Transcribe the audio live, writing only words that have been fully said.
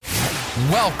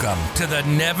Welcome to the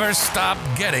Never Stop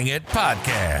Getting It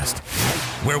podcast,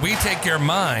 where we take your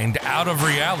mind out of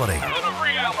reality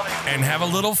and have a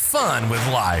little fun with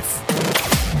life.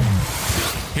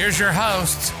 Here's your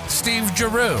hosts, Steve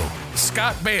Giroux,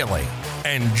 Scott Bailey,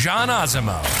 and John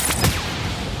Osimo.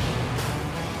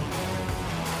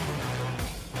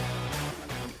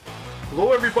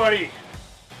 Hello, everybody.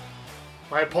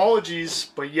 My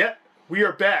apologies, but yet we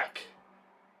are back.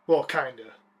 Well, kinda.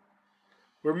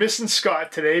 We're missing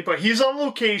Scott today, but he's on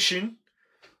location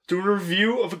doing a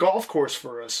review of a golf course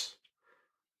for us.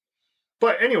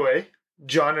 But anyway,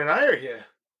 John and I are here.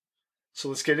 So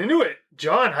let's get into it.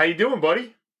 John, how you doing,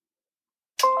 buddy?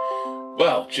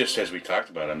 Well, just as we talked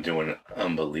about, I'm doing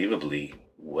unbelievably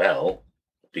well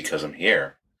because I'm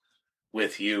here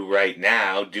with you right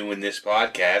now doing this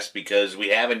podcast because we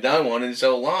haven't done one in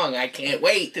so long. I can't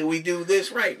wait till we do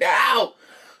this right now.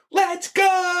 Let's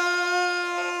go!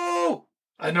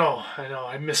 I know.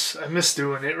 I miss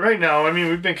doing it right now. I mean,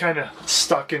 we've been kind of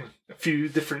stuck in a few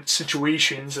different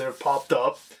situations that have popped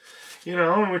up, and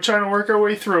we're trying to work our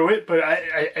way through it. But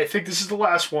I think this is the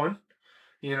last one,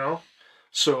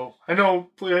 So I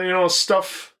know,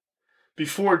 stuff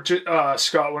before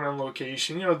Scott went on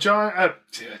location. John.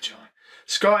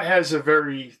 Scott has a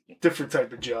very different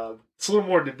type of job. It's a little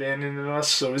more demanding than us,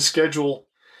 so his schedule,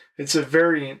 it's a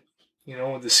variant.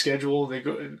 With the schedule,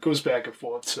 it goes back and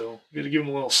forth, so we got to give him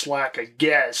a little slack, I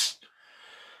guess.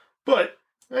 But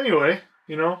anyway,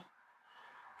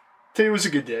 today was a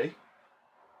good day.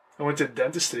 I went to the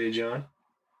dentist today, John.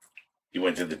 You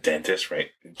went to the dentist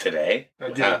right today? I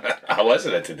did. How was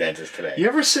it at the dentist today? You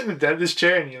ever sit in the dentist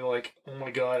chair and you're like, oh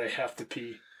my God, I have to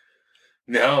pee?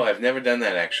 No, I've never done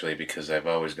that actually because I've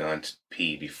always gone to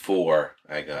pee before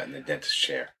I got in the dentist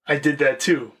chair. I did that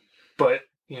too, but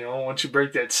once you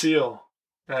break that seal,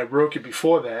 and I broke it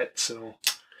before that, so.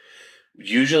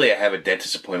 Usually I have a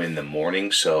dentist appointment in the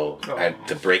morning, so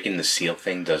the breaking the seal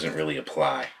thing doesn't really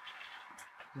apply.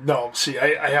 No, see,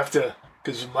 I have to,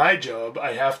 because of my job,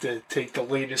 I have to take the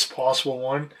latest possible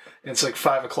one, and it's like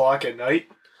 5 o'clock at night,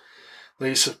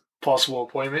 latest possible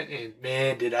appointment, and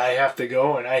man, did I have to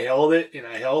go, and I held it.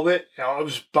 I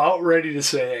was about ready to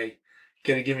say, hey,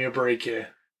 gotta give me a break here.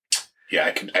 Yeah,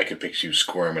 I could picture you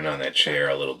squirming on that chair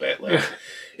a little bit. Like,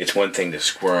 it's one thing to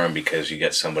squirm because you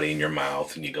got somebody in your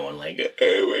mouth and you're going like,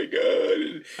 oh my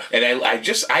God. And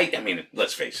I mean,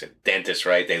 let's face it, dentists,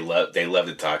 right? They love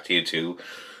to talk to you too.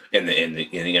 And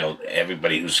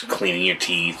everybody who's cleaning your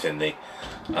teeth and they,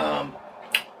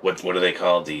 what are they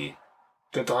called? The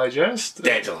dental hygienist?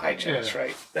 Dental hygienist, yeah.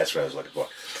 Right. That's what I was looking for.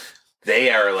 They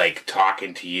are like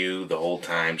talking to you the whole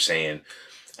time saying,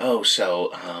 oh,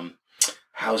 so,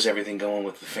 how's everything going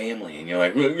with the family? And you're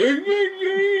like,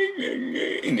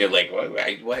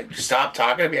 what? Stop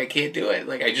talking to me. I can't do it.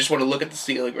 Like, I just want to look at the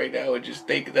ceiling right now and just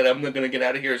think that I'm going to get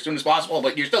out of here as soon as possible,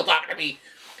 but you're still talking to me.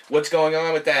 What's going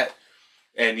on with that?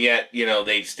 And yet,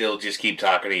 they still just keep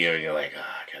talking to you and you're like,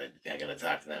 I gotta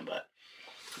talk to them. But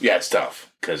yeah, it's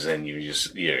tough because then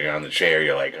you're on the chair.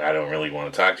 You're like, I don't really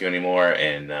want to talk to you anymore.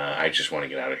 And I just want to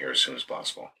get out of here as soon as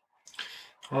possible.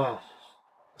 Wow.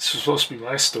 This was supposed to be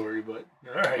my story, but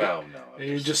all right. Well, no.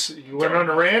 You went on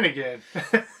a rant again.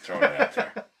 Throwing it out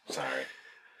there. Sorry.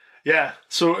 Yeah.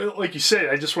 So, like you said,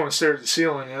 I just want to stare at the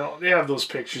ceiling. They have those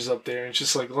pictures up there. And it's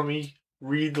just like, let me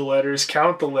read the letters,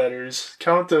 count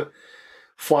the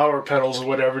flower petals or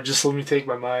whatever. Just let me take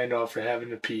my mind off for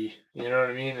having to pee. You know what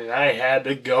I mean? And I had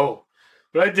to go.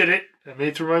 But I did it. I made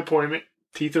it through my appointment.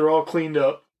 Teeth are all cleaned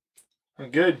up. I'm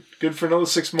good. Good for another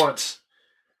 6 months.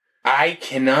 I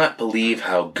cannot believe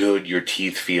how good your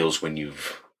teeth feels when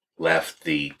you've left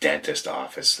the dentist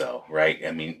office, though, right? I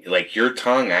mean, like, your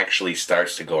tongue actually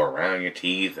starts to go around your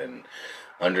teeth and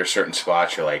under certain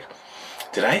spots. You're like,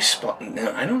 did I spot?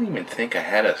 No, I don't even think I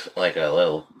had a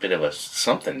little bit of a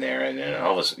something there. And then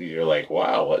all of a sudden you're like,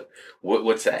 wow,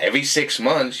 what's that? Every 6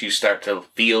 months you start to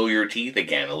feel your teeth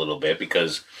again a little bit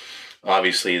because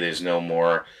obviously there's no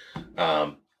more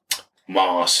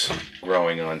moss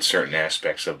growing on certain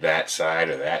aspects of that side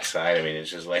or that side. I mean,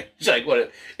 it's like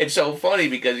what it's so funny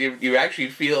because you actually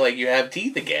feel like you have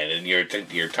teeth again and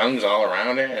your tongue's all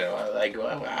around it. And I'm like,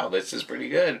 wow, this is pretty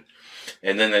good.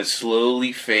 And then it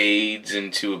slowly fades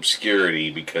into obscurity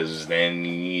because then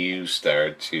you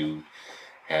start to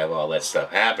have all that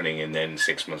stuff happening. And then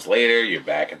 6 months later, you're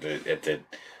back at the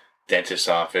dentist's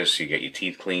office. You get your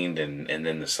teeth cleaned, and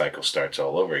then the cycle starts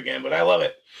all over again. But I love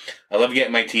it. I love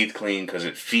getting my teeth cleaned because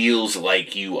it feels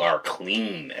like you are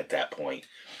clean at that point.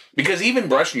 Because even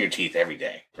brushing your teeth every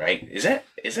day, right? Is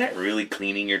that really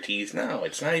cleaning your teeth? No,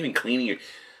 it's not even cleaning your...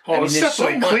 Oh, it's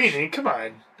definitely cleaning. Come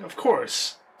on. Of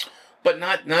course. but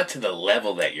not to the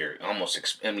level that you're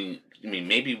almost. I mean,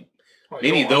 maybe Well,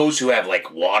 maybe you don't those who have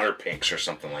like water picks or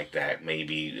something like that may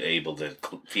be able to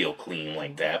feel clean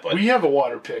like that. But we have a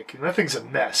water pick, and that thing's a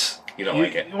mess. you don't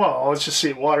like it. Well, let's just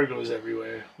say water goes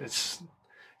everywhere. It's,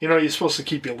 you're supposed to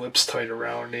keep your lips tight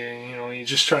around it. You're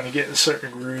just trying to get in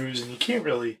certain grooves, and you can't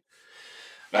really.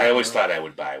 I always thought I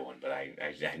would buy one, but I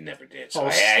never did. So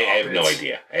I have no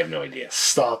idea. I have no idea.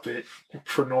 Stop it, you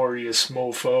prenorious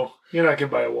mofo. You're not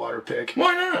gonna buy a water pick.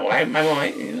 Why not? I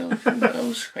might. Who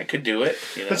knows? I could do it.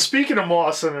 But speaking of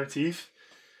moss on our teeth,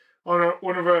 on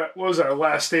one of our our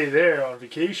last day there on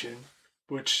vacation,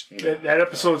 which that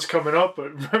episode's coming up.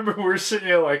 But remember, we were sitting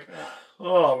there like,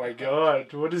 oh my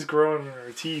god, what is growing in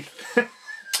our teeth?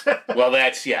 Well,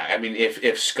 that's I mean,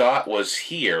 if Scott was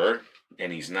here.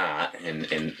 And he's not,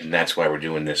 and that's why we're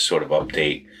doing this sort of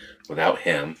update without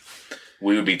him.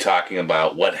 We would be talking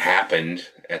about what happened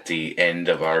at the end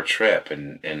of our trip,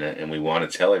 and we want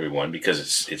to tell everyone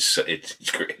because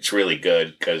it's really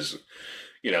good because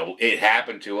it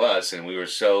happened to us, and we were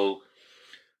so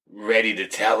ready to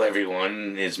tell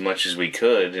everyone as much as we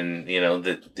could, and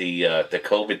the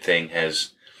COVID thing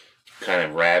has kind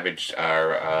of ravaged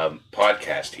our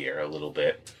podcast here a little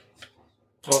bit.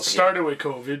 Well, it started with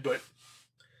COVID, but.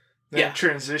 Then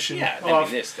transition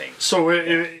off. This thing. So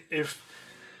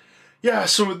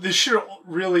so this should have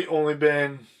really only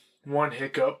been one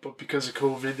hiccup, but because of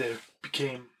COVID, it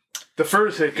became the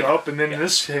first hiccup, and then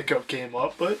this hiccup came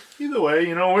up. But either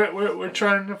way, we're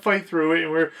trying to fight through it,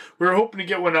 and we're hoping to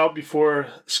get one out before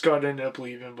Scott ended up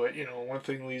leaving. But one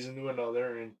thing leads into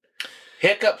another, and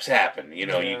hiccups happen. You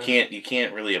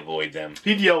can't really avoid them.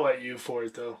 He'd yell at you for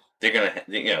it though. They're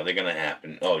gonna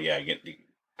happen. Oh yeah,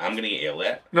 I'm gonna get yelled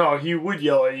at. No, he would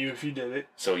yell at you if you did it.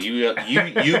 So you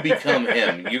become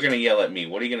him. You're gonna yell at me.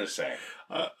 What are you gonna say?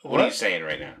 What are you saying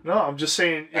right now? No, I'm just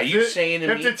saying. Are you saying to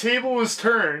me? If the table was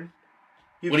turned,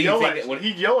 he'd yell at you.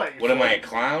 What am I, a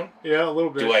clown? Yeah, a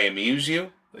little bit. Do I amuse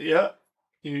you? Yeah.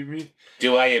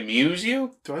 Do I amuse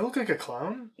you? Do I look like a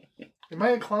clown? Am I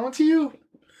a clown to you?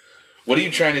 What are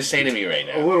you trying to say to me right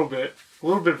now? A little bit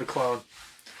of a clown.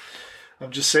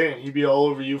 I'm just saying, he'd be all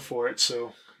over you for it,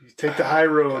 so. Take the high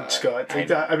road, Scott.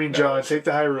 John, take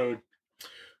the high road.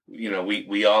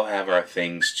 We all have our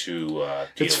things to deal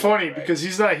It's funny with, right? because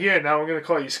he's not here now. I'm going to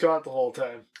call you Scott the whole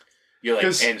time. You're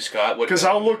like, and Scott, what? Because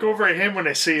I'll look over at him when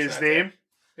I say his name,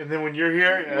 and then when you're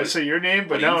here, I say your name.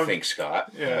 But what now do you think,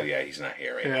 Scott? Yeah. Oh, yeah, he's not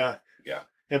here right now. Yeah.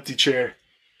 Empty chair.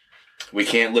 We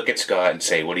can't look at Scott and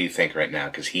say, what do you think right now?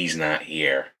 Because he's not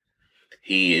here.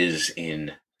 He is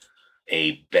in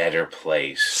a better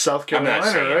place. South Carolina, I'm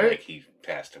not saying right? like he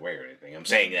passed away or anything. I'm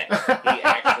saying that he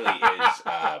actually is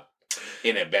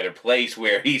in a better place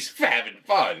where he's having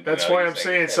fun. That's why I'm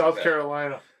saying South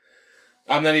Carolina.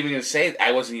 I'm not even going to say that.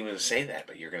 I wasn't even going to say that,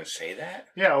 but you're going to say that?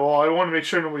 Yeah, well, I want to make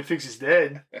sure nobody thinks he's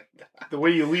dead. The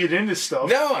way you lead into stuff.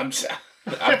 No, I'm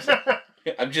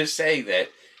just saying that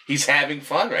he's having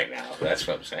fun right now. That's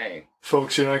what I'm saying.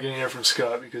 Folks, you're not going to hear from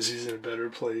Scott because he's in a better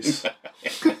place.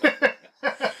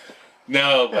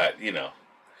 No, but,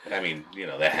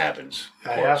 that happens.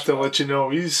 I have to let you know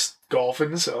he's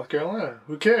golfing in South Carolina.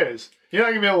 Who cares? You're not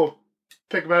going to be able to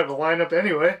pick him out of the lineup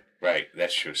anyway. Right,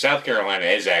 that's true. South Carolina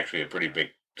is actually a pretty big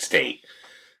state.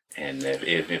 And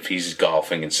if he's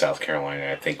golfing in South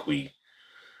Carolina, I think we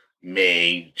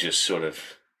may just sort of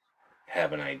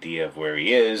have an idea of where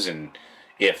he is. And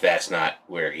if that's not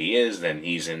where he is, then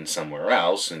he's in somewhere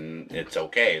else. And it's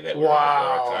okay that we're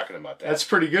talking about that. That's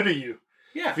pretty good of you.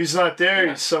 Yeah. If he's not there,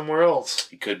 he's somewhere else.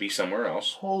 He could be somewhere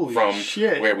else. Holy from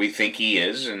shit. Where we think he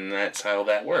is, and that's how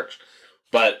that works.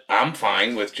 But I'm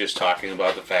fine with just talking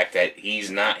about the fact that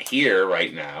he's not here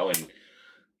right now, and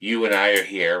you and I are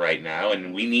here right now,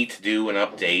 and we need to do an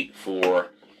update for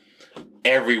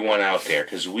everyone out there,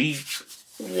 because we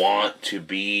want to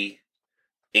be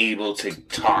able to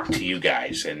talk to you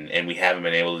guys, and we haven't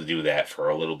been able to do that for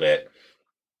a little bit.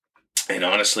 And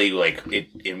honestly,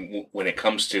 when it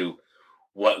comes to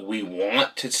what we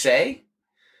want to say,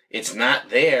 it's not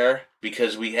there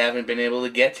because we haven't been able to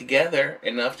get together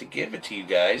enough to give it to you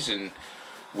guys, and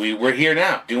we're here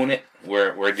now doing it.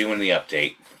 We're doing the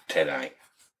update tonight.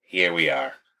 Here we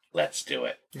are. Let's do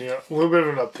it. Yeah, a little bit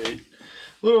of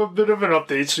an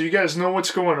update. So you guys know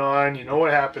what's going on. You know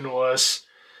what happened to us.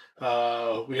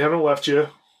 We haven't left you.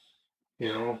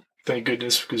 Thank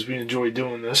goodness, because we enjoy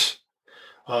doing this.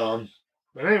 But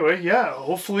anyway,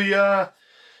 hopefully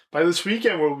by this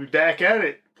weekend we'll be back at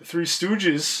it. The Three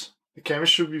Stooges, the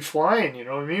chemistry will be flying. You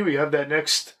know what I mean? We have that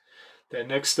next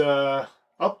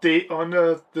update on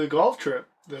the golf trip.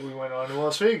 that we went on in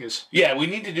Las Vegas. Yeah, we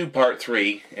need to do part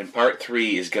 3, and part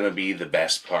 3 is going to be the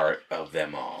best part of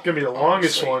them all. It's going to be the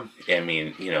longest one. I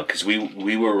mean, because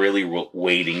we were really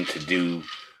waiting to do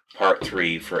part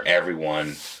 3 for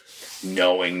everyone,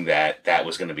 knowing that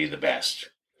was going to be the best.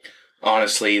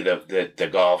 Honestly, the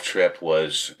golf trip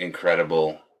was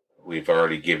incredible. We've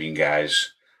already given you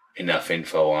guys enough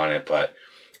info on it, but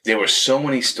there were so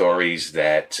many stories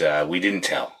that we didn't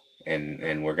tell,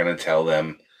 and we're going to tell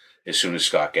them as soon as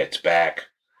Scott gets back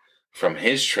from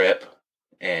his trip,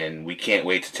 and we can't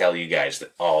wait to tell you guys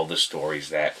all the stories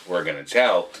that we're going to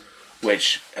tell,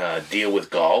 which deal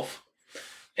with golf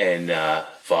and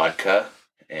vodka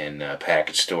and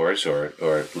package stores or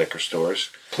liquor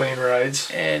stores. Plane rides.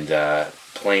 And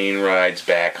plane rides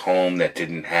back home that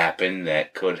didn't happen,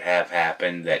 that could have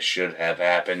happened, that should have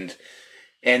happened.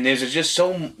 And there's just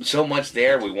so much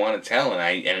there we want to tell,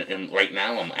 and right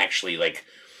now I'm actually like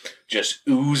just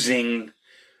oozing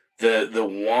the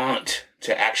want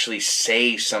to actually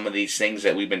say some of these things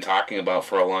that we've been talking about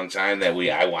for a long time that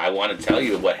I want to tell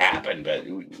you what happened, but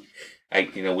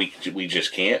we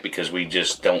just can't because we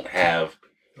just don't have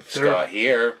Scott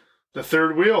here. The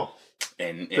third wheel.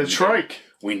 And the trike.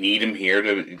 We need him here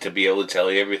to be able to tell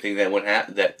you everything that went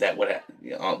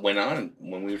on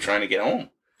when we were trying to get home.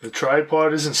 The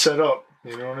tripod isn't set up.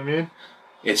 You know what I mean?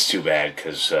 It's too bad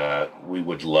because we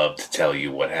would love to tell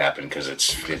you what happened because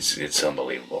it's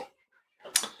unbelievable.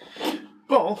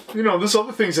 Well, there's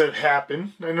other things that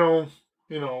happened. I know,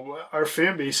 our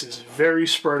fan base is very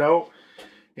spread out,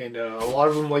 and a lot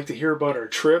of them like to hear about our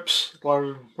trips. A lot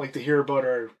of them like to hear about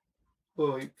our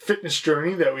little fitness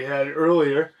journey that we had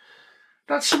earlier.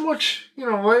 Not so much,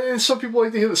 and some people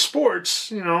like to hear the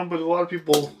sports, but a lot of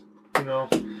people,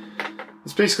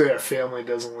 it's basically our family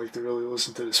doesn't like to really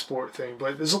listen to the sport thing.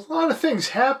 But there's a lot of things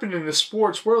happening in the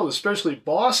sports world, especially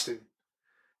Boston.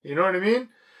 You know what I mean?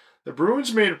 The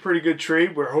Bruins made a pretty good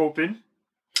trade, we're hoping.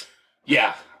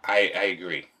 Yeah, I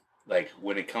agree. Like,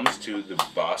 when it comes to the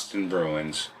Boston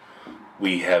Bruins,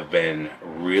 we have been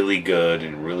really good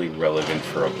and really relevant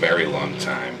for a very long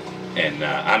time. And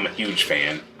I'm a huge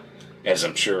fan, as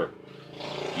I'm sure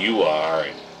you are.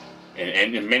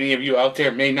 And many of you out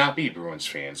there may not be Bruins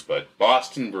fans, but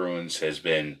Boston Bruins has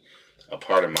been a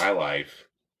part of my life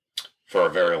for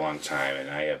a very long time, and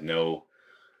I have no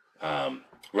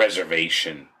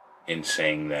reservation in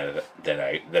saying that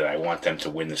I want them to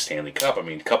win the Stanley Cup. I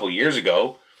mean, a couple of years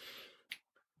ago,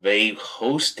 they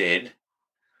hosted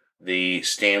the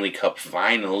Stanley Cup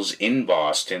Finals in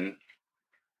Boston,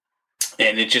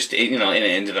 and it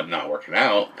ended up not working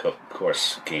out. Of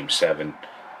course, Game 7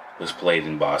 was played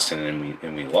in Boston,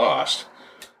 and we lost.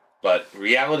 But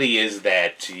reality is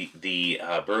that the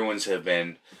Bruins have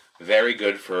been very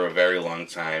good for a very long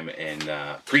time, and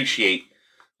appreciate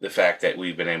the fact that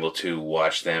we've been able to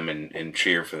watch them and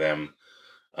cheer for them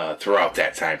throughout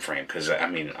that time frame. Because, I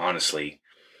mean, honestly,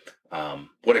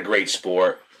 what a great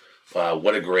sport,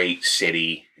 what a great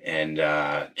city, and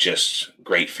just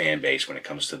great fan base when it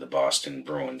comes to the Boston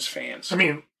Bruins fans. I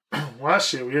mean,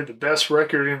 last year we had the best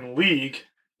record in the league,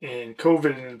 and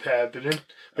COVID ended up happening.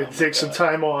 We had to take some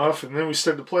time off, and then we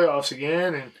started the playoffs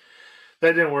again, and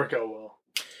that didn't work out well.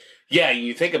 Yeah,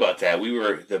 you think about that. We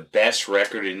were the best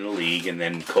record in the league, and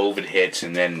then COVID hits,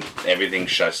 and then everything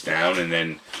shuts down, and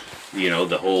then,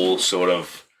 the whole sort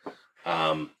of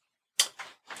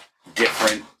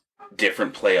different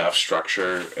playoff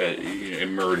structure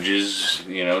emerges,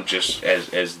 just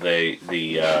as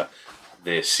the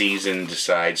season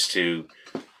decides to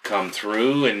come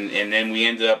through, and then we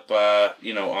end up,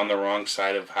 on the wrong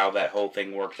side of how that whole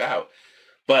thing worked out.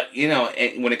 But,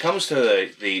 when it comes to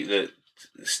the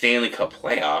Stanley Cup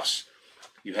playoffs,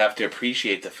 you have to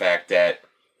appreciate the fact that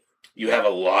you have a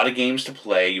lot of games to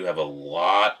play, you have a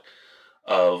lot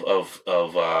of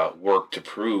work to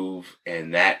prove,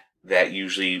 and that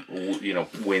usually,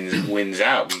 wins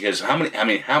out. Because how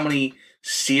many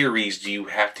series do you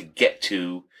have to get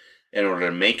to in order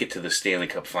to make it to the Stanley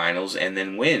Cup Finals and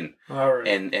then win? All right.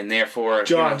 And therefore,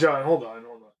 John, hold on.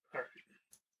 All right.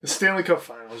 The Stanley Cup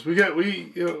Finals. We're a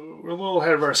little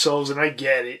ahead of ourselves, and I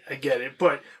get it.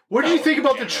 But what do you think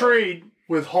about the trade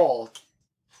with Hall,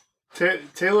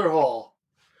 Taylor Hall?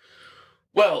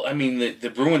 Well, I mean, the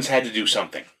Bruins had to do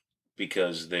something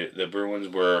because the Bruins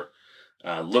were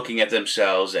looking at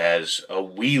themselves as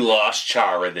we lost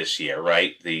Chara this year,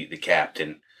 right? The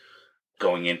captain.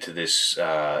 Going into this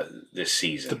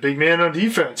season, the big man on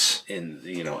defense, and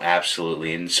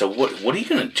absolutely. And so, what are you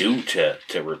going to do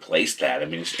to replace that? I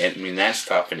mean, that's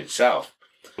tough in itself.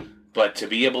 But to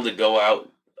be able to go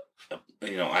out,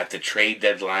 at the trade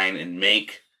deadline and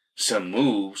make some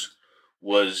moves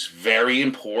was very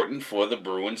important for the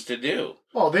Bruins to do.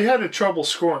 Well, they had trouble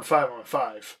scoring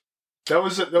 5-on-5. That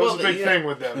was a big thing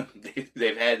with them.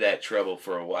 They've had that trouble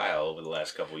for a while over the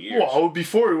last couple of years. Well,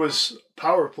 before it was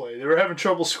power play. They were having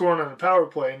trouble scoring on the power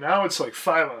play. Now it's like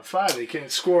 5-on-5. They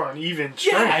can't score on even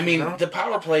strength. Yeah, I mean, the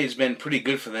power play has been pretty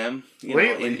good for them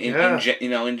lately.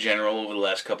 In general over the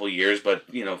last couple of years.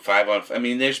 But 5-on-5. I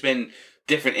mean, there's been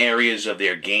different areas of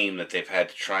their game that they've had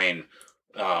to try and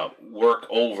work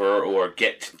over or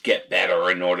get better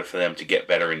in order for them to get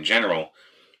better in general.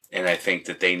 And I think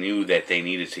that they knew that they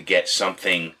needed to get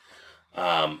something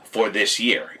for this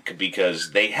year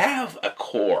because they have a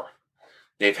core.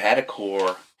 They've had a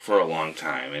core for a long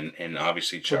time, and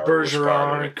obviously Chara was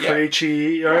part of it.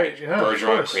 Krejci, right? Yeah,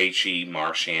 Bergeron, Krejci,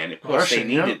 Marchand. Of course, they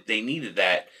needed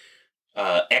that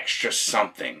extra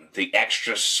something, the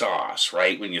extra sauce,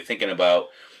 right? When you're thinking about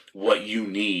what you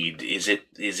need, is it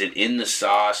in the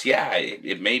sauce? Yeah,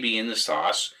 it may be in the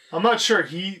sauce. I'm not sure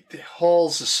he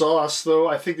hauls the sauce, though.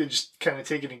 I think they're just kind of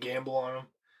taking a gamble on him.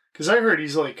 Because I heard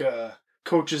he's like a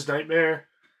coach's nightmare.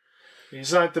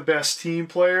 He's not the best team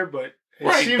player, but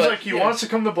it seems like he wants to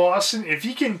come to Boston. If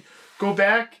he can go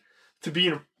back to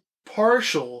being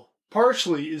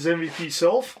partially his MVP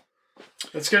self,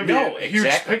 that's going to be a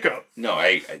huge pickup. No,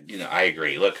 I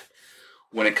agree. Look,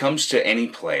 when it comes to any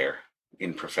player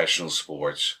in professional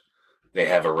sports, they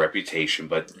have a reputation,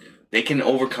 but they can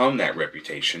overcome that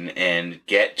reputation and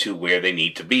get to where they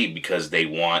need to be because they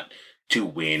want to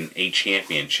win a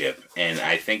championship. And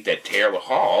I think that Taylor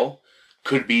Hall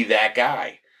could be that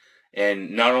guy.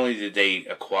 And not only did they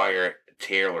acquire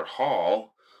Taylor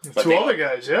Hall, but two other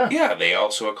guys, yeah. Yeah, they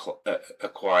also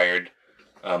acquired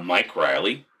Mike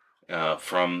Riley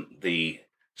from the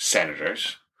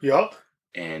Senators. Yep.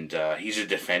 And he's a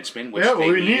defenseman, which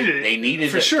they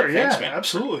needed for sure. Defenseman, yeah,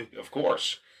 absolutely, of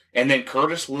course. And then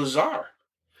Curtis Lazar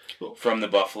from the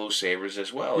Buffalo Sabres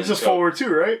as well. He's a forward too,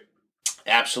 right?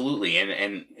 Absolutely,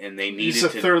 and they needed. He's a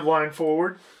third line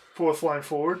forward, fourth line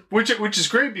forward, which is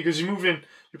great because you're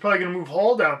probably going to move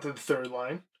Hall down to the third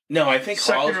line. No, I think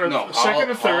second or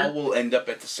third. Hall will end up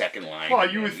at the second line.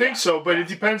 Well, you would think so, but it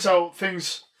depends how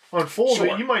things unfold.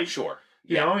 Sure, you might,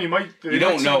 you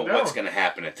don't know what's going to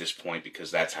happen at this point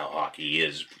because that's how hockey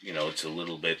is. It's a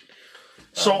little bit.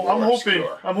 So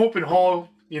I'm hoping Hall,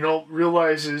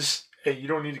 realizes, hey, you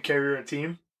don't need to carry a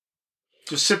team.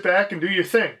 Just sit back and do your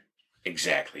thing.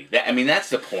 Exactly. That's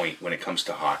the point when it comes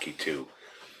to hockey too.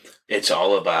 It's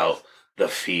all about the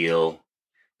feel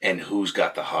and who's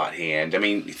got the hot hand.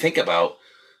 Think about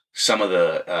some of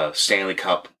the Stanley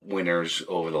Cup winners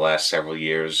over the last several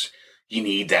years. You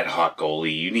need that hot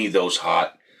goalie. You need those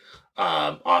hot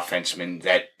offensemen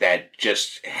that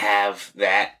just have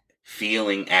that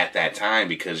feeling at that time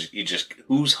because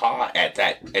who's hot at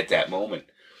that moment.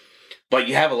 But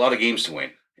you have a lot of games to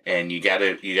win, and you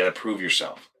gotta prove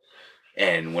yourself.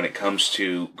 And when it comes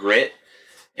to grit,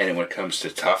 and when it comes to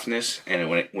toughness, and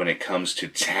when it comes to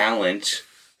talent,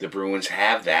 the Bruins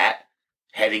have that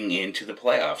heading into the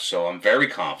playoffs. So I'm very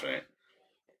confident.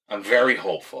 I'm very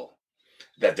hopeful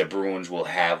that the Bruins will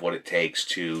have what it takes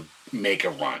to make a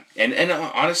run. And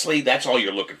honestly, that's all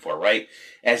you're looking for, right?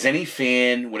 As any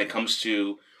fan, when it comes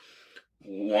to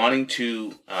wanting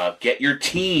to get your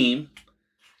team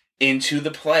into the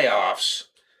playoffs,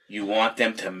 you want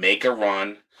them to make a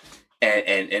run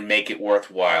and make it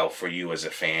worthwhile for you as a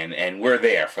fan. And we're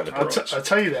there for the Bruins. I'll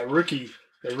tell you, that rookie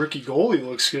goalie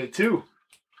looks good, too.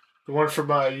 The one from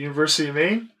University of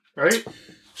Maine, right?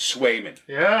 Swayman.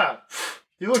 Yeah.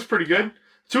 He looks pretty good.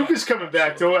 Tuukka's coming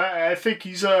back, though. I think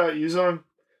he's on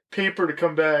paper to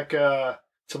come back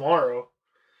tomorrow.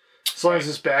 As long as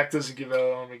his back doesn't give out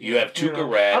on him again. You have Tuukka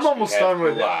Rask. I'm almost done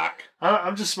with him.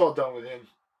 I'm just about done with him.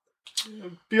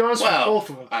 Be honest with both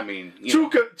of them.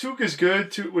 Tuukka's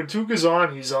good. When Tuukka's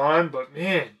on, he's on. But,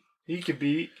 man, he could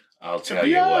be... I'll tell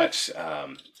you what.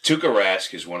 Tuukka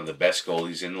Rask is one of the best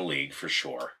goalies in the league, for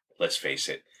sure. Let's face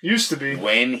it. Used to be.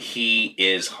 When he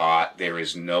is hot, there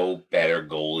is no better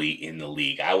goalie in the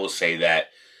league. I will say that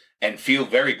and feel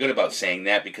very good about saying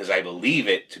that because I believe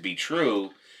it to be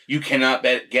true. You cannot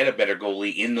get a better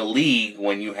goalie in the league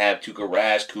when you have Tuukka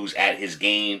Rask, who's at his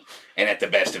game and at the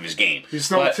best of his game.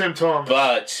 He's not Tim Thomas.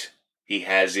 But he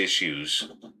has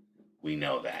issues. We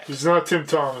know that. He's not Tim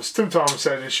Thomas. Tim Thomas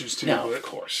had issues too. No, of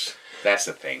course. That's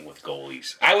the thing with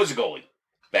goalies. I was a goalie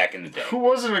back in the day. Who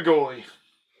wasn't a goalie?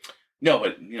 No,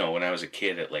 but when I was a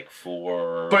kid at like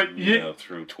 4,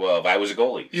 through 12, I was a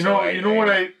goalie.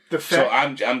 So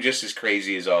I'm just as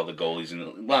crazy as all the goalies in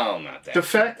the not that.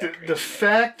 The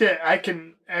fact that I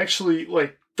can actually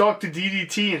Dr.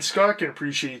 DDT and Scott can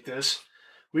appreciate this.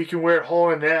 We can wear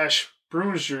Hall and Nash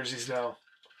Bruins jerseys now.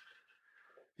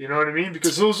 You know what I mean?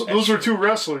 Because those were two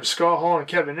wrestlers, Scott Hall and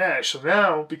Kevin Nash. So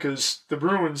now, because the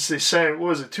Bruins, they signed, what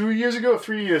was it, 2 years ago?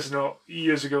 3 years? No,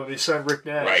 years ago, they signed Rick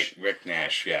Nash. Right, Rick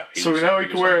Nash, yeah. So now we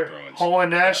can wear Hall and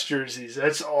Nash jerseys.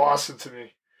 That's awesome to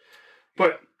me.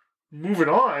 But moving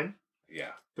on,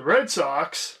 the Red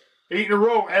Sox, 8 in a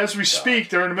row as we speak.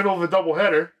 They're in the middle of a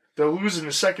doubleheader. They're losing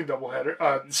the second doubleheader,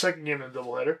 the second game of the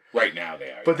doubleheader. Right now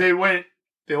they are. But they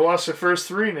lost the first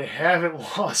 3 and they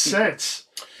haven't lost since.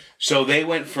 So they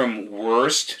went from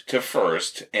worst to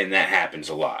first, and that happens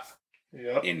a lot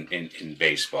in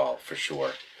baseball, for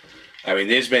sure. I mean,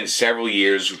 there's been several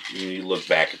years when you look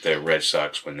back at the Red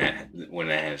Sox when that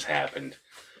has happened.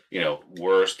 You know,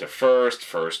 worst to first,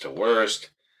 first to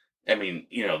worst. I mean,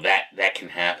 you know, that can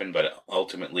happen, but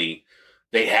ultimately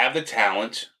they have the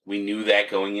talent. We knew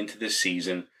that going into this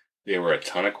season. There were a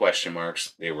ton of question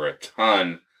marks. There were a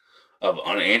ton of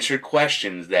unanswered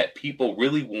questions that people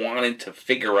really wanted to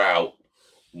figure out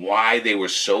why they were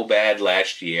so bad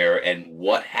last year and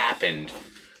what happened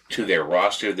to their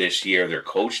roster this year, their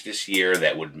coach this year,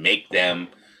 that would make them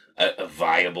a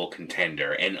viable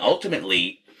contender. And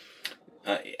ultimately,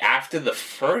 after the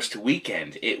first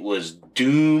weekend, it was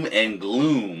doom and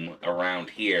gloom around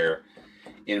here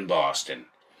in Boston.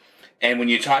 And when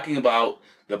you're talking about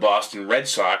the Boston Red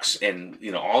Sox and,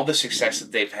 you know, all the success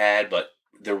that they've had, but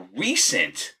the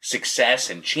recent success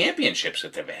and championships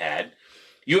that they've had,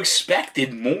 you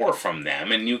expected more from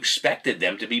them, and you expected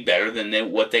them to be better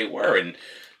than what they were. And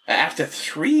after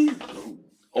 3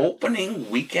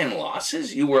 opening weekend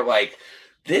losses, you were like,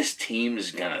 this team is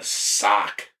going to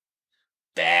suck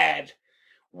bad.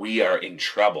 We are in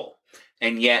trouble.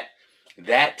 And yet,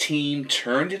 that team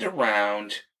turned it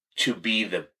around to be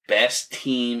the best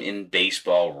team in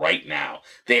baseball right now.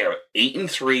 They are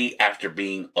 8-3 after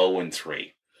being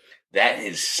 0-3. That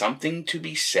is something to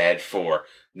be said for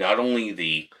not only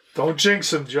the... Don't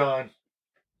jinx them, John.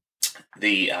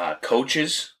 The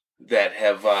coaches that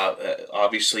have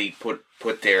obviously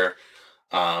put their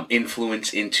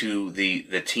influence into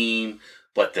the team,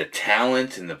 but the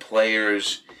talent and the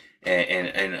players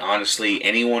and honestly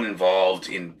anyone involved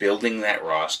in building that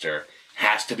roster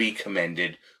has to be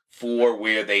commended for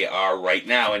where they are right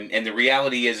now. And the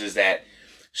reality is that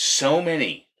so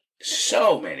many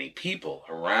people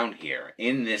around here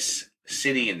in this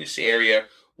city, in this area,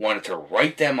 wanted to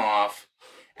write them off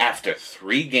after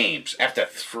 3 games. After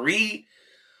 3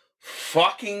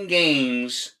 fucking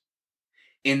games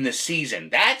in the season.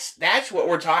 That's what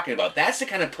we're talking about. That's the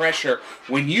kind of pressure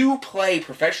when you play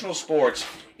professional sports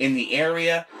in the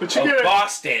area of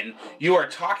Boston. You are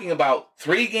talking about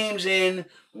 3 games in,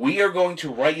 we are going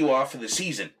to write you off for the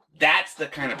season. That's the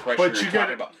kind of pressure you're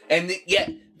talking about. And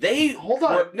yet they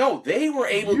were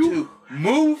able to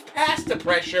move past the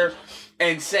pressure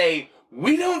and say,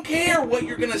 we don't care what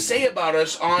you're going to say about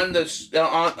us on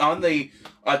the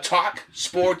talk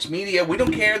sports media. We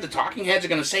don't care. The talking heads are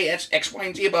going to say X, Y,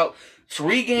 and Z about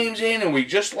 3 games in, and we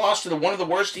just lost to one of the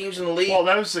worst teams in the league. Well,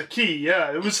 that was the key.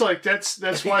 Yeah, it was like that's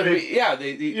why they. Yeah,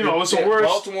 it was the worst.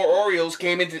 Baltimore Orioles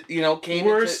came into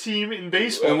worst team in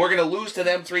baseball, and we're going to lose to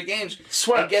them 3 games.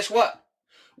 Swept. And guess what?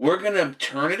 We're going to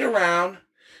turn it around,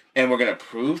 and we're going to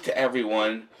prove to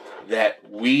everyone that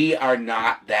we are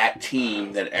not that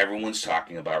team that everyone's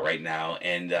talking about right now.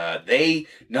 And they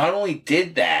not only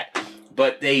did that,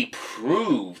 but they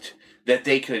proved that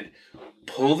they could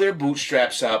pull their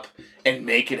bootstraps up and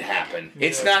make it happen. Yeah.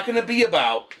 It's not going to be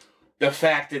about the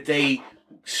fact that they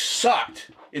sucked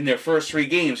in their first 3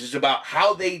 games. It's about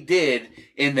how they did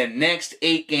in the next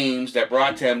 8 games that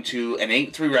brought them to an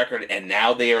 8-3 record, and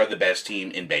now they are the best team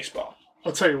in baseball.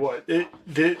 I'll tell you what,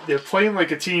 they're playing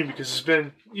like a team because it's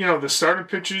been, the starting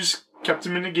pitchers kept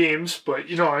them in the games, but,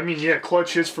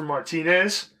 clutch hits from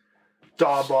Martinez,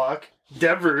 Dahlbach,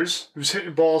 Devers, who's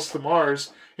hitting balls to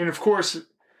Mars, and, of course,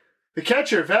 the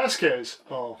catcher, Vasquez.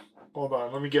 Oh, hold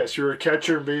on, let me guess. You were a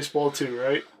catcher in baseball too,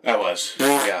 right? I was,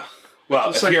 yeah.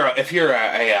 Well, if you're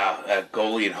a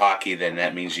goalie in hockey, then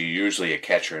that means you're usually a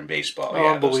catcher in baseball.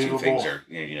 Yeah, unbelievable. Those 2 things are,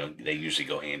 they usually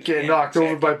go hand in hand. Getting knocked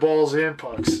over by balls and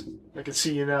pucks. I can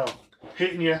see you now.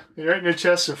 Hitting you right in the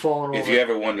chest and falling over. If you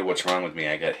ever wonder what's wrong with me,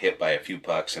 I got hit by a few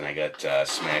pucks and I got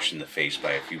smashed in the face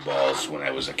by a few balls when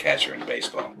I was a catcher in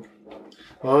baseball.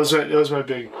 Well, that was my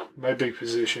big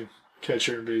position,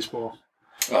 catcher in baseball.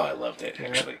 Oh, I loved it,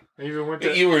 actually. I even went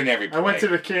to, you were in every play. I went to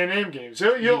the Can-Am games.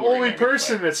 You're the only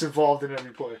person that's involved in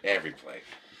every play. Every play.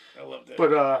 I loved it.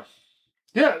 But,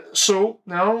 so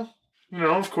now...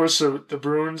 of course, the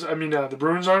Bruins. The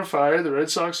Bruins are on fire. The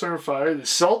Red Sox are on fire. The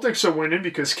Celtics are winning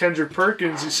because Kendrick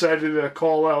Perkins decided to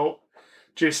call out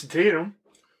Jason Tatum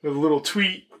with a little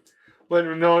tweet letting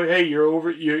them know, hey, you're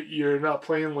over, you're not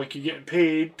playing like you're getting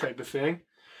paid, type of thing.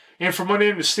 And from what I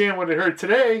understand, what I heard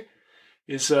today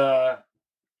is, was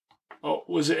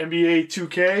it NBA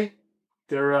 2K?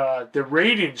 Their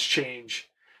ratings change,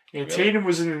 and Really? Tatum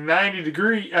was in the 90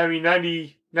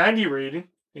 rating, and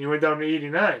he went down to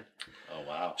 89. Oh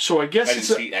wow! So I guess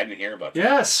I didn't hear about that.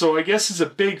 yeah. So I guess it's a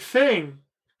big thing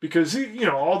because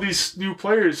all these new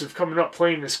players have coming up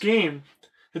playing this game.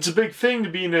 It's a big thing to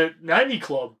be in a 90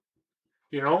 club,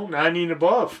 90 and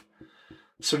above.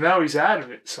 So now he's out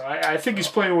of it. So I think he's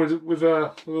playing with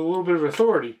a little bit of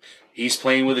authority. He's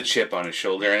playing with a chip on his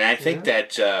shoulder, and I think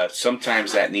that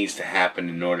sometimes that needs to happen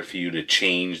in order for you to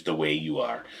change the way you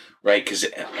are, right? Because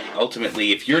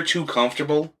ultimately, if you're too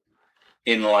comfortable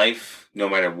in life, no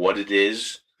matter what it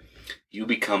is, you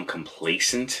become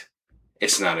complacent.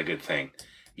 It's not a good thing.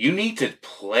 You need to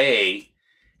play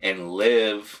and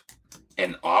live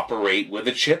and operate with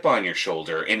a chip on your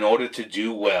shoulder in order to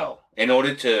do well, in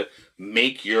order to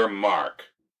make your mark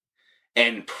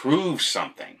and prove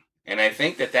something. And I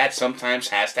think that sometimes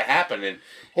has to happen. And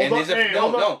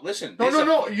listen.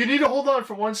 No. You need to hold on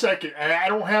for 1 second. I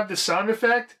don't have the sound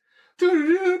effect.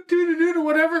 Do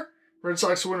whatever. Red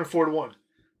Sox are winning 4-1.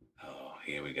 Oh,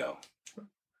 here we go.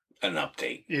 An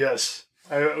update. Yes.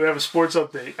 We have a sports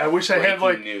update. I wish I had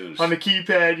news on the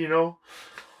keypad,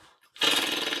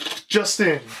 just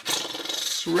in.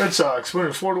 Red Sox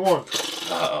winning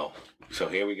 4-1. Uh-oh. So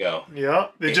here we go. Yeah,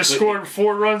 they just scored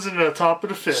 4 runs in the top of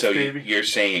the 5th, so baby. You're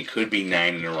saying it could be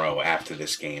 9 in a row after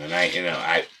this game, and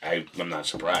I'm not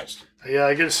surprised. Yeah,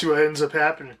 I got to see what ends up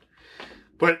happening.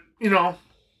 But now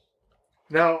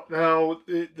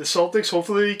the Celtics,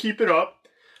 hopefully they keep it up.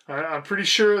 I'm pretty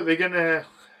sure they're gonna.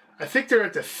 I think they're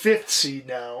at the 5th seed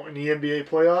now in the NBA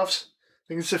playoffs. I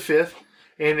think it's the 5th.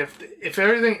 And if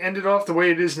everything ended off the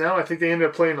way it is now, I think they end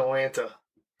up playing Atlanta.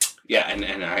 Yeah,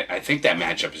 and I think that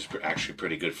matchup is actually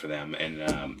pretty good for them. And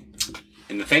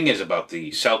the thing is about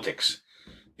the Celtics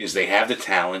is they have the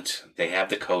talent, they have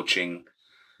the coaching,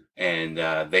 and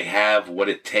they have what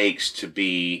it takes to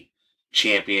be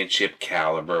championship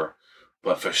caliber.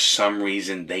 But for some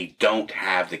reason, they don't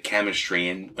have the chemistry,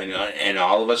 and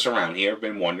all of us around here have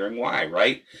been wondering why,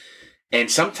 right?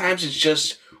 And sometimes it's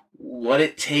just what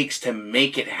it takes to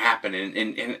make it happen.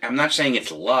 And I'm not saying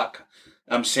it's luck.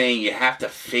 I'm saying you have to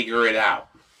figure it out.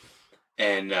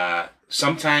 And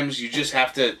sometimes you just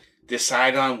have to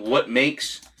decide on what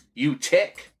makes you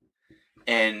tick.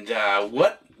 And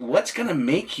what's going to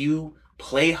make you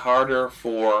play harder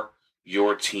for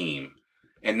your team.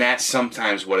 And that's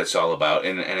sometimes what it's all about.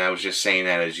 And I was just saying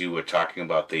that as you were talking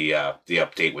about the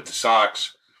update with the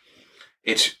Sox.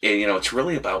 It's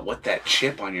really about what that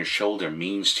chip on your shoulder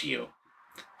means to you.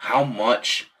 How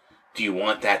much do you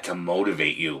want that to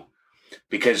motivate you?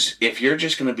 Because if you're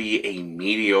just going to be a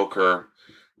mediocre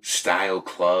style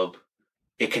club,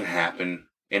 it can happen.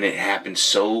 And it happens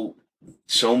so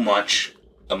much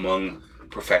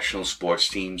professional sports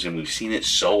teams. And we've seen it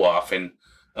so often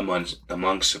amongst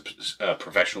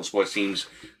professional sports teams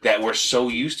that we're so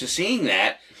used to seeing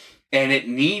that. And it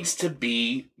needs to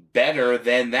be better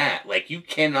than that. Like, you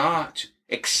cannot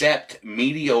accept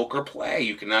mediocre play.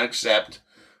 You cannot accept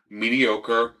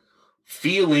mediocre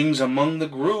feelings among the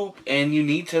group, and you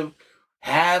need to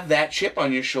have that chip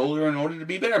on your shoulder in order to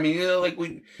be better. I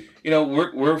mean,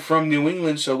 we're from New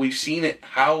England, so we've seen it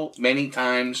how many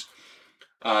times,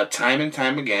 time and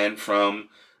time again, from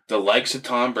the likes of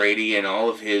Tom Brady and all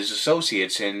of his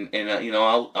associates. And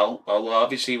I'll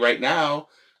obviously right now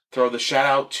throw the shout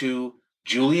out to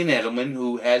Julian Edelman,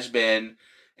 who has been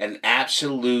an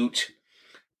absolute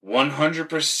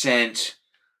 100%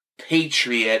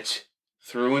 patriot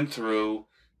through and through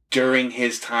during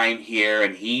his time here,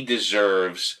 and he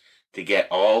deserves to get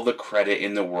all the credit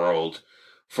in the world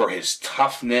for his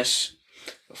toughness,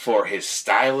 for his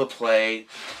style of play,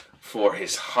 for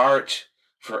his heart,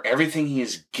 for everything he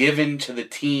has given to the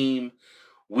team.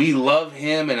 We love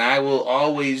him, and I will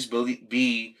always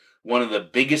be one of the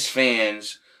biggest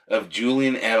fans of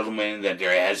Julian Edelman that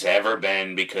there has ever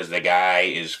been, because the guy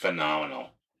is phenomenal.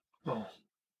 Oh,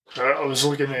 I was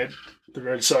looking at the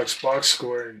Red Sox box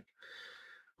score, and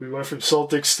we went from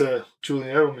Celtics to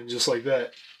Julian Edelman just like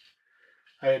that.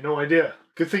 I had no idea.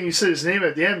 Good thing you said his name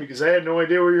at the end, because I had no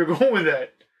idea where you were going with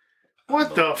that.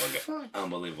 What the fuck?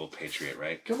 Unbelievable patriot,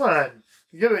 right? Come on.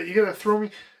 You gotta throw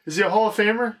me. Is he a Hall of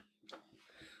Famer?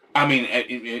 I mean,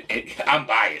 I'm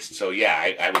biased, so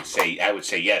yeah, I would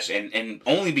say yes, and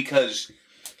only because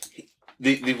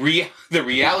the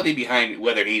reality behind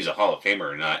whether he's a Hall of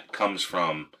Famer or not comes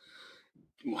from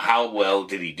how well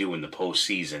did he do in the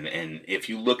postseason. And if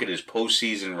you look at his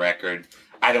postseason record,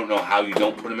 I don't know how you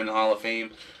don't put him in the Hall of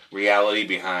Fame. Reality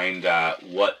behind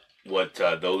what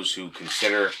those who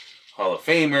consider Hall of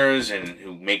Famers and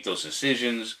who make those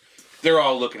decisions, they're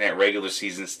all looking at regular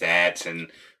season stats and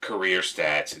career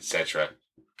stats, etc.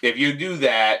 If you do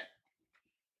that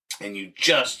and you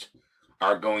just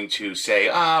are going to say,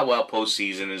 well,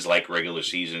 postseason is like regular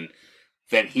season,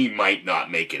 then he might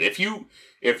not make it. If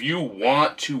you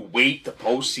want to weight the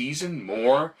postseason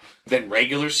more than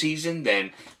regular season,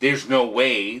 then there's no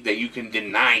way that you can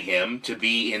deny him to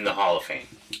be in the Hall of Fame.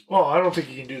 Well, I don't think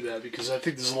you can do that because I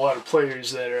think there's a lot of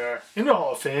players that are in the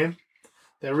Hall of Fame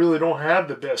that really don't have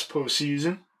the best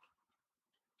postseason.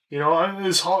 You know,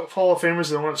 there's Hall of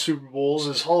Famers that won Super Bowls.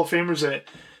 There's Hall of Famers that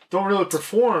don't really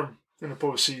perform in the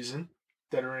postseason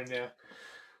that are in there.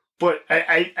 But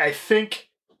I think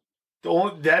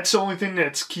that's the only thing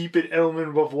that's keeping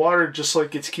Edelman above water, just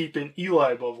like it's keeping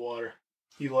Eli above water,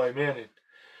 Eli Manning.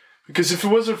 Because if it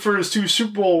wasn't for his 2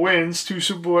 Super Bowl wins, 2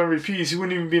 Super Bowl MVPs, he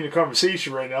wouldn't even be in the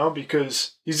conversation right now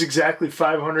because he's exactly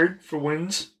 500 for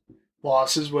wins,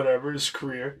 losses, whatever, his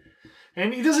career.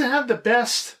 And he doesn't have the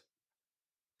best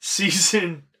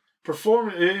season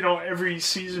performance, every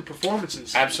season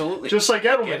performances. Absolutely. Just like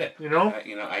Edelman, I get it.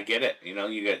 I get it.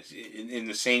 You get in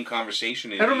the same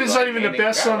conversation. Edelman's not even the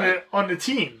best on the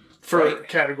team for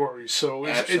categories. So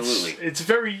it's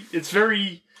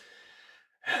very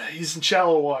he's in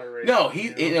shallow water right now.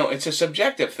 No, it's a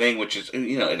subjective thing, which is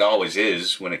it always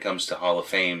is when it comes to Hall of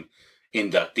Fame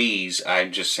inductees.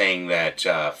 I'm just saying that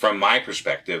from my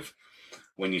perspective,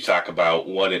 when you talk about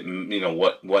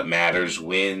what matters,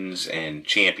 wins and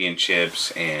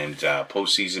championships and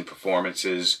postseason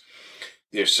performances,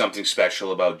 there's something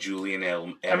special about Julian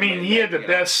Edelman. I mean, he had the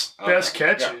best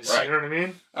catches. Yeah, right. You know what I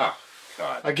mean? Oh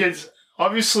God!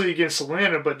 Obviously against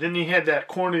Atlanta, but then he had that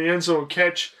corner of the end zone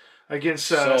catch against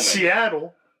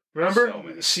Seattle.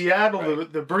 Remember Seattle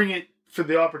right. to bring it for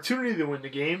the opportunity to win the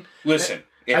game. Listen.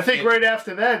 I think right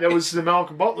after that was the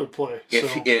Malcolm Butler play.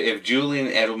 If Julian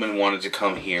Edelman wanted to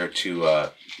come here to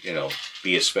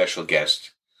be a special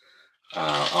guest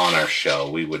on our show,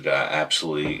 we would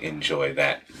absolutely enjoy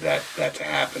that to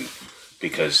happen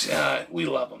because we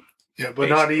love him. Yeah, but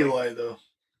basically. Not Eli though.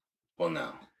 Well,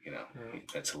 no,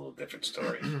 that's a little different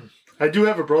story. I do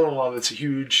have a brother-in-law that's a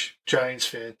huge Giants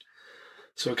fan,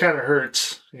 so it kind of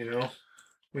hurts, when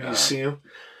you see him,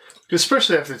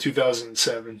 especially after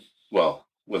 2007. Well.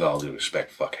 With all due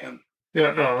respect, fuck him.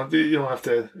 Yeah, no, you don't have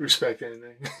to respect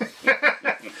anything.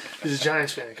 He's a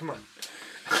Giants fan. Come on.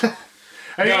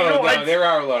 There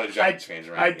are a lot of Giants fans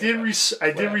around. I did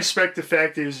respect the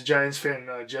fact that he was a Giants fan,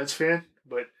 not a Jets fan.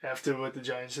 But after what the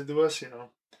Giants did to us,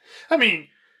 I mean,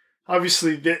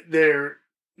 obviously they're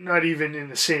not even in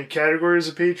the same category as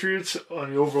the Patriots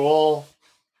on the overall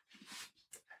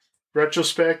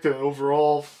retrospect, the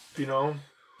overall,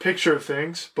 picture of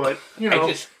things. But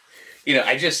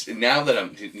I just now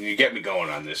that you get me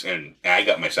going on this, and I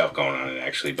got myself going on it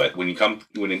actually. But when it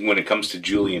comes to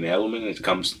Julian Edelman, it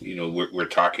comes we're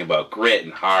talking about grit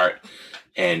and heart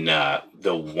and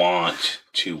the want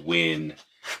to win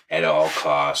at all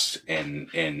costs, and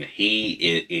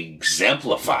he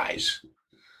exemplifies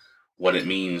what it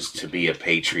means to be a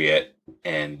Patriot,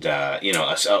 and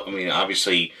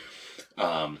obviously.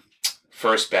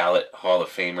 First ballot Hall of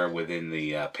Famer within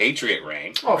the Patriot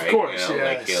rank. Oh, right? Of course,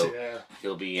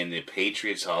 he'll be in the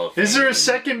Patriots Hall of Fame. Is there a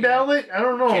second ballot? I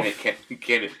don't know.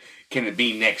 Can it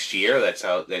be next year? That's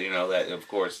how that of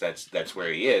course that's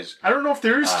where he is. I don't know if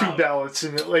there is 2 ballots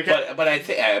in it. But I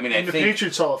think in the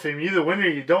Patriots Hall of Fame, you either win or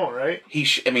you don't, right? He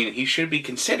should be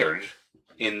considered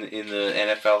in the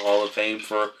NFL Hall of Fame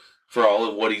for all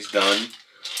of what he's done.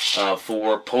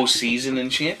 For postseason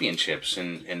and championships,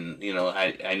 and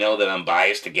I know that I'm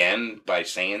biased again by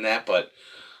saying that, but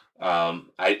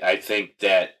I think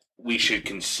that we should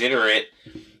consider it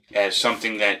as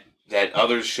something that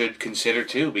others should consider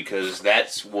too, because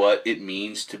that's what it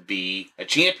means to be a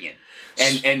champion.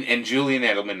 And Julian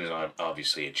Edelman is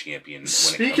obviously a champion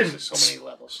when it comes to so many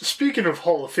levels. Speaking of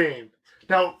Hall of Fame,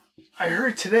 now I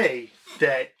heard today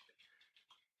that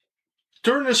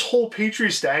during this whole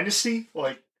Patriots dynasty,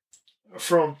 like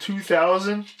from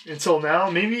 2000 until now,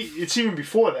 maybe it's even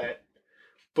before that,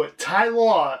 but Ty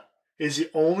Law is the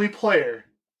only player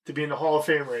to be in the Hall of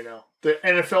Fame right now. The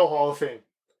NFL Hall of Fame.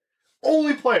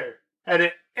 Only player out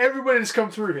of everybody that's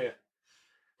come through here.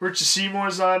 Richard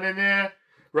Seymour's not in there.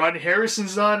 Rodney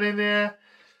Harrison's not in there.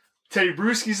 Teddy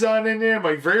Bruschi's not in there.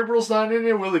 Mike Vrabel's not in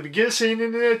there. Willie McGinnis ain't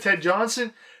in there. Ted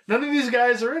Johnson. None of these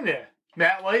guys are in there.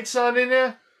 Matt Light's not in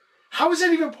there. How is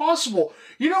that even possible?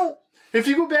 If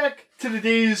you go back to the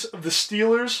days of the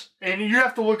Steelers, and you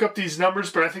have to look up these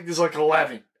numbers, but I think there's like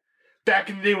 11. back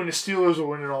in the day when the Steelers were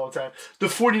winning all the time. The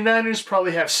 49ers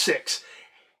probably have 6.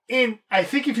 And I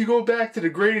think if you go back to the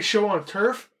greatest show on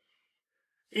turf,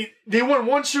 they won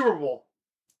 1 Super Bowl.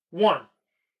 1.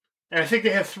 And I think they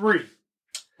have 3.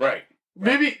 Right.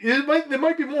 Maybe there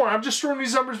might be more. I'm just throwing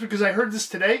these numbers because I heard this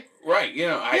today. Right. You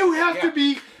have to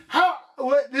be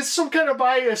there's some kind of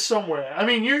bias somewhere. I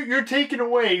mean, you're taking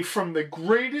away from the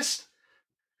greatest.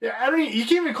 Yeah, I mean, you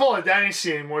can't even call it a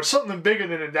dynasty anymore. It's something bigger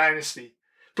than a dynasty.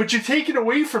 But you're taking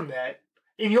away from that,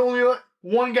 and you only let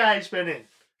one guy's been in.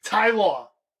 Ty Law.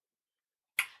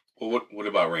 Well, what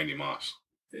about Randy Moss?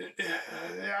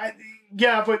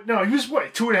 Yeah, but no, he was,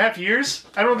 2.5 years?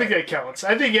 I don't think that counts.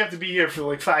 I think you have to be here for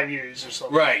like 5 years or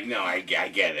something. Right, no, I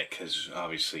get it, because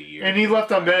obviously you're... And he left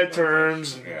on bad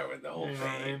terms. Yeah, with the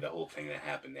whole thing that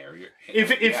happened there.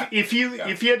 If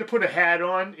he had to put a hat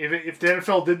on, if the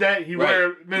NFL did that, he'd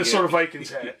wear a Minnesota Vikings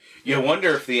hat. You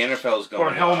wonder if the NFL is going or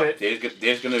a helmet.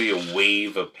 There's going to be a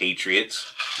wave of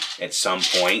Patriots at some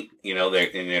point.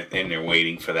 They're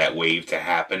waiting for that wave to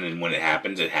happen, and when it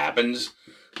happens.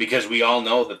 Because we all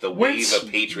know that the wave of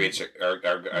Patriots are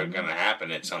going to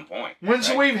happen at some point. When's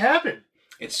the wave happen?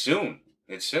 It's soon.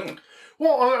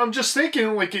 Well, I'm just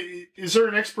thinking, like, is there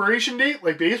an expiration date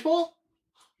like baseball?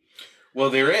 Well,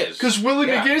 there is. Because Willie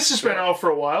McGinnis has been out for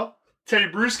a while. Teddy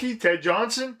Bruschi, Ted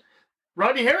Johnson.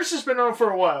 Rodney Harris has been out for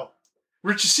a while.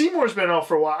 Richie Seymour's been out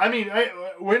for a while. I mean,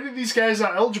 when are these guys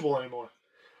not eligible anymore?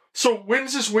 So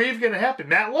when's this wave going to happen?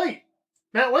 Matt Light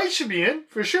should be in,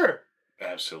 for sure.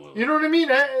 Absolutely. You know what I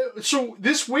mean? So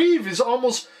this wave is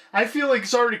almost, I feel like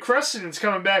it's already crested and it's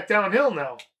coming back downhill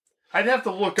now. I'd have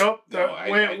to look up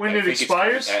when it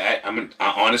expires.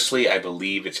 Honestly, I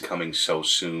believe it's coming so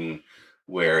soon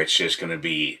where it's just going to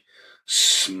be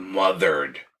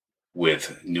smothered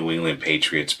with New England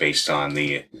Patriots based on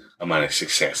the amount of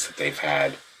success that they've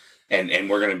had. And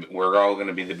we're all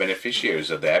gonna be the beneficiaries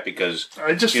of that because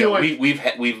I just feel like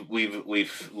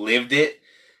we've lived it.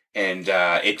 And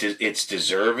it's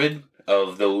deserved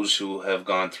of those who have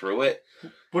gone through it.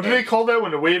 What do they call that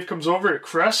when the wave comes over? A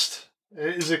crest?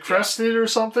 Is it crested or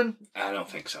something? I don't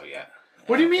think so yet.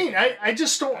 What do you mean? I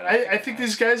just don't. I think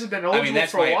these guys have been eligible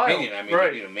that's for a while. Opinion. I mean,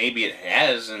 right. Maybe it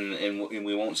has, and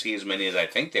we won't see as many as I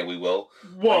think that we will.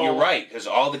 Well, but you're right, because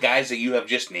all the guys that you have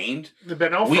just named, they've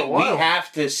been out for a while. We have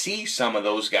to see some of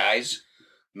those guys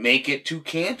make it to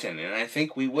Canton, and I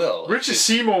think we will. Richie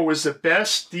Seymour was the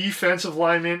best defensive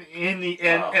lineman in the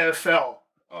NFL.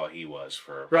 Oh, he was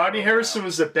for Rodney Harrison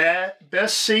was the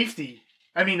best safety.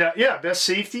 Best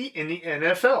safety in the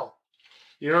NFL.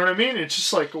 You know what I mean? It's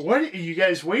just like, what are you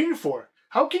guys waiting for?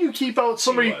 How can you keep out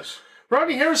somebody?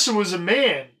 Rodney Harrison was a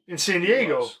man in San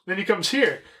Diego. Then he comes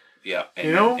here. Yeah,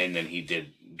 and then he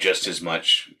did just as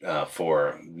much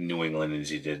for New England as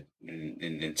he did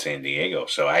in San Diego.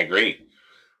 So I agree.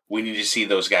 We need to see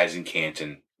those guys in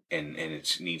Canton, and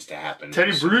it needs to happen.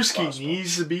 Teddy Bruschi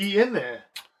needs to be in there.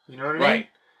 You know what I mean? Right.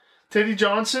 Teddy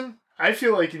Johnson, I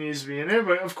feel like he needs to be in there,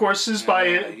 but of course his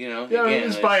bias.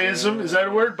 His biasm. Is that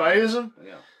a word? Biasm?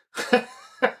 Yeah.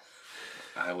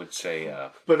 I would say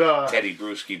Teddy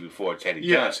Bruschi before Teddy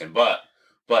Johnson. But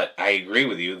I agree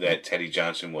with you that Teddy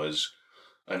Johnson was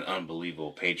an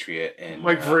unbelievable Patriot. And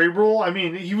Mike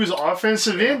Vrabel, he was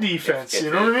offensive and defense.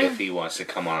 You know what I mean? If he wants to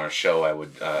come on our show, I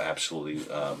would absolutely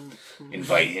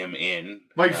invite him in.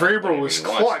 Mike Vrabel was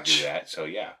clutch. Do that, so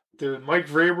yeah. Dude, Mike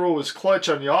Vrabel was clutch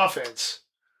on the offense.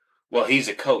 Well, he's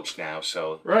a coach now,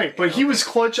 so... Right, but he was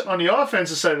clutch on the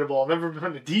offensive side of the ball, never been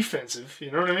on the defensive. You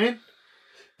know what I mean?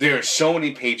 There are so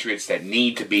many Patriots that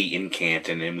need to be in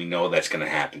Canton, and we know that's going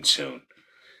to happen soon.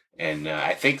 And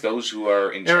I think those who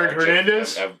are in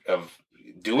charge of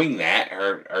doing that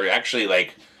are actually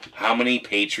like, how many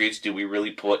Patriots do we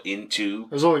really put into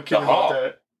I was only kidding about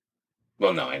that.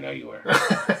 Well, no, I know you were.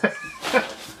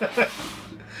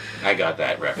 I got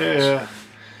that reference. Yeah.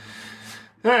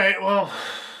 All right, well,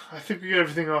 I think we got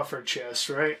everything off our chest,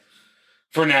 right?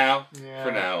 For now. Yeah.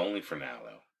 For now. Only for now,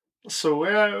 though.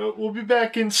 So we'll be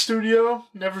back in studio.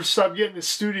 Never stop getting to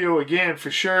studio again,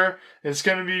 for sure. It's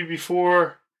going to be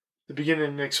before the beginning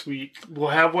of next week. We'll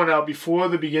have one out before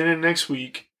the beginning of next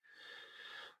week.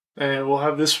 And we'll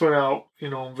have this one out,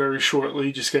 very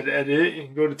shortly. Just got to edit it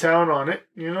and go to town on it,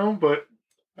 But,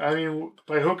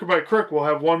 by hook or by crook, we'll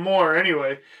have one more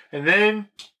anyway. And then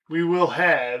we will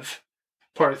have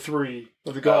part 3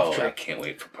 of the golf trip. I can't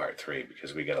wait for part 3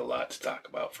 because we got a lot to talk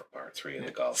about for part 3 of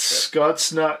the golf trip.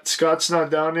 Scott's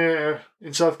not down there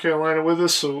in South Carolina with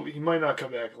us, so he might not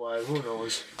come back live. Who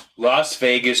knows? Las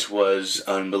Vegas was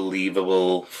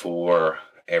unbelievable for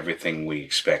everything we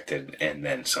expected and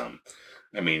then some.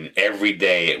 Every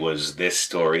day it was this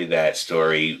story, that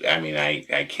story.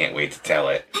 I can't wait to tell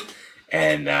it.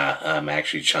 And I'm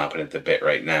actually chomping at the bit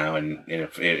right now. And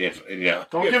if you know,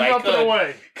 don't if give nothing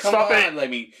away. Stop it. Let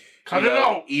me cut it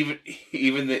out.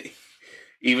 Even the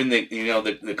you know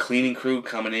the cleaning crew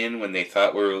coming in when they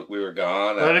thought we were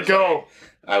gone. Let it go.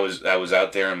 I was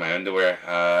out there in my underwear.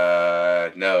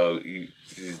 No,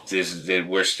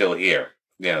 we're still here.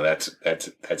 You know,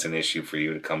 that's an issue for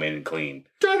you to come in and clean.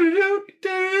 No,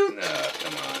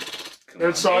 come on.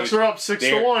 Red Sox are up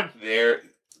 6-1.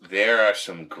 There are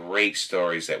some great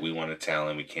stories that we want to tell,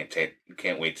 and we can't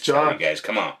wait to tell you guys.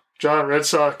 Come on, John. Red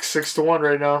Sox 6-1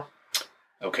 right now.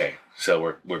 Okay,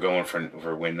 so we're going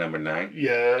for win number 9.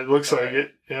 Yeah, it looks like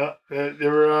it. Yeah, they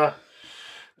were.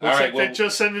 They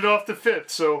just ended off the 5th,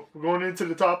 so we're going into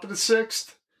the top of the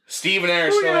 6th. Steve and I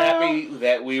are so happy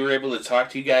that we were able to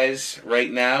talk to you guys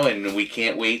right now, and we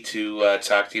can't wait to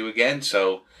talk to you again.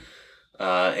 So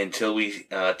until we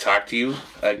talk to you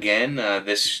again,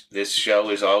 this show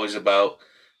is always about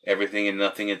everything and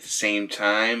nothing at the same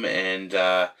time, and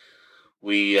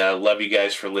we love you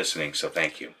guys for listening. So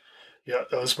thank you. Yeah,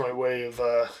 that was my way of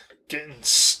getting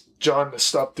John to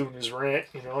stop doing his rant,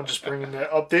 just bringing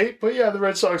that update. But yeah, the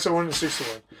Red Sox are winning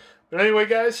 6-1. But anyway,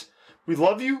 guys, we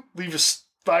love you. Leave us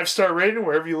 5-star rating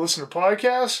wherever you listen to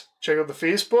podcasts. Check out the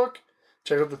Facebook.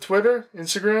 Check out the Twitter,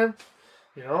 Instagram.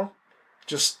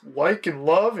 Just like and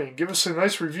love and give us a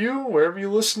nice review wherever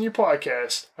you listen to your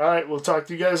podcast. All right, we'll talk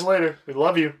to you guys later. We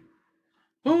love you.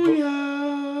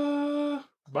 Booyah!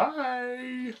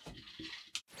 Bye.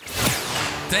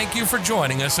 Thank you for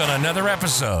joining us on another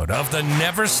episode of the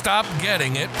Never Stop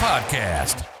Getting It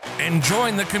podcast. And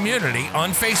join the community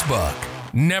on Facebook,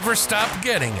 Never Stop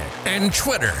Getting It, and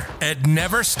Twitter at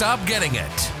Never Stop Getting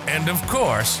It. And of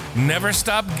course,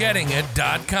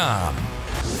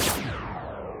 NeverStopGettingIt.com.